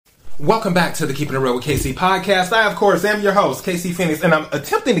Welcome back to the Keeping It Real with KC podcast. I, of course, am your host, KC Phoenix, and I'm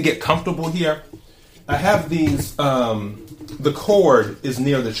attempting to get comfortable here. I have these, the cord is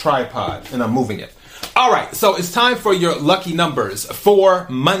near the tripod, and I'm moving it. All right, so it's time for your lucky numbers for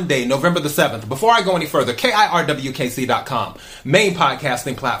Monday, November the 7th. Before I go any further, KIRWKC.com, main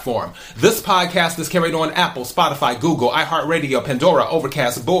podcasting platform. This podcast is carried on Apple, Spotify, Google, iHeartRadio, Pandora,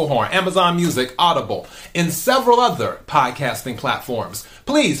 Overcast, Bullhorn, Amazon Music, Audible, and several other podcasting platforms.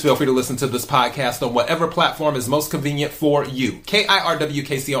 Please feel free to listen to this podcast on whatever platform is most convenient for you.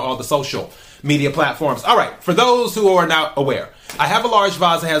 KIRWKC on all the social media platforms. All right, for those who are not aware, I have a large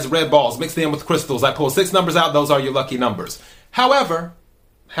vase that has red balls mixed in with crystals. I pull 6 numbers out. Those are your lucky numbers. However,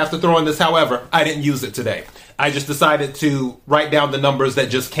 have to throw in this however, I didn't use it today. I just decided to write down the numbers that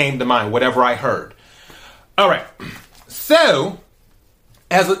just came to mind, whatever I heard. All right. So,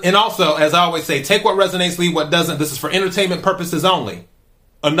 as I always say, take what resonates, leave what doesn't. This is for entertainment purposes only.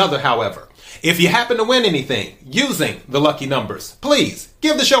 Another however. If you happen to win anything using the lucky numbers, please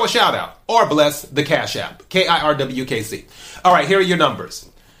give the show a shout out or bless the Cash App. KIRWKC. All right, here are your numbers.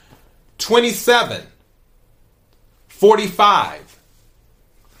 27, 45,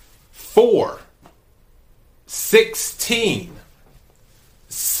 4, 16,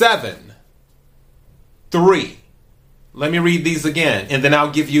 7, 3. Let me read these again, and then I'll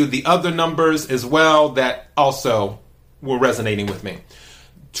give you the other numbers as well that also were resonating with me.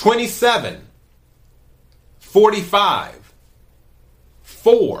 27, 45,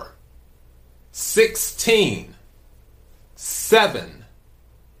 4, 16, 7,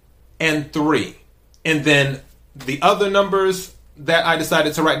 and 3. And then the other numbers that I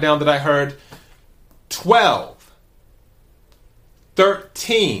decided to write down that I heard, 12,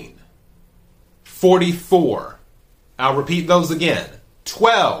 13, 44. I'll repeat those again.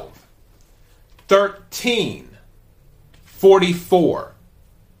 12, 13, 44.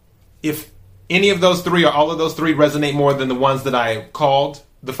 If any of those three or all of those three resonate more than the ones that I called,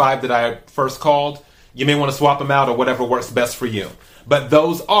 the 5 that I first called, you may want to swap them out or whatever works best for you. But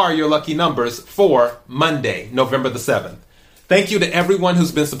those are your lucky numbers for Monday, November the 7th. Thank you to everyone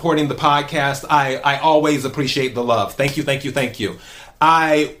who's been supporting the podcast. I always appreciate the love. Thank you, thank you, thank you.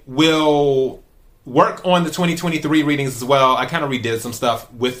 I will work on the 2023 readings as well. I kind of redid some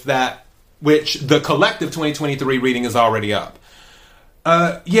stuff with that, which the collective 2023 reading is already up.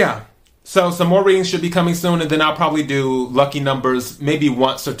 Yeah. So some more readings should be coming soon, and then I'll probably do lucky numbers maybe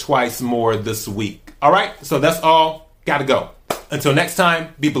once or twice more this week. All right? So that's all. Gotta go. Until next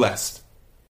time, be blessed.